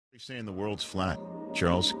saying the world's flat,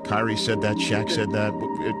 Charles. Kyrie said that. Shaq said that.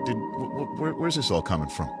 Where's this all coming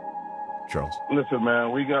from, Charles? Listen,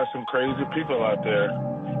 man, we got some crazy people out there.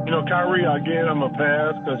 You know, Kyrie, I gave him a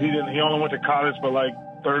pass because he only went to college for like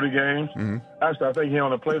 30 games. Mm-hmm. Actually, I think he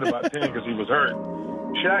only played about 10 because he was hurt.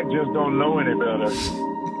 Shaq just don't know any better.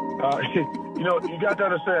 You know, you got to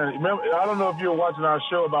understand. Remember, I don't know if you were watching our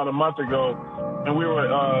show about a month ago, and we were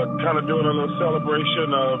kind of doing a little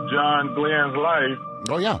celebration of John Glenn's life.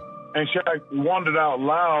 Oh, yeah. And Shaq wondered out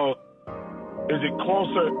loud, is it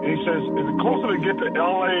closer? He says, is it closer to get to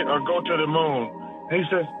L.A. or go to the moon? And he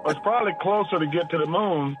says, it's probably closer to get to the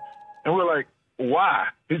moon. And we're like, why?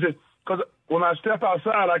 He said, because when I step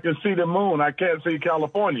outside, I can see the moon. I can't see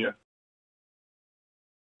California.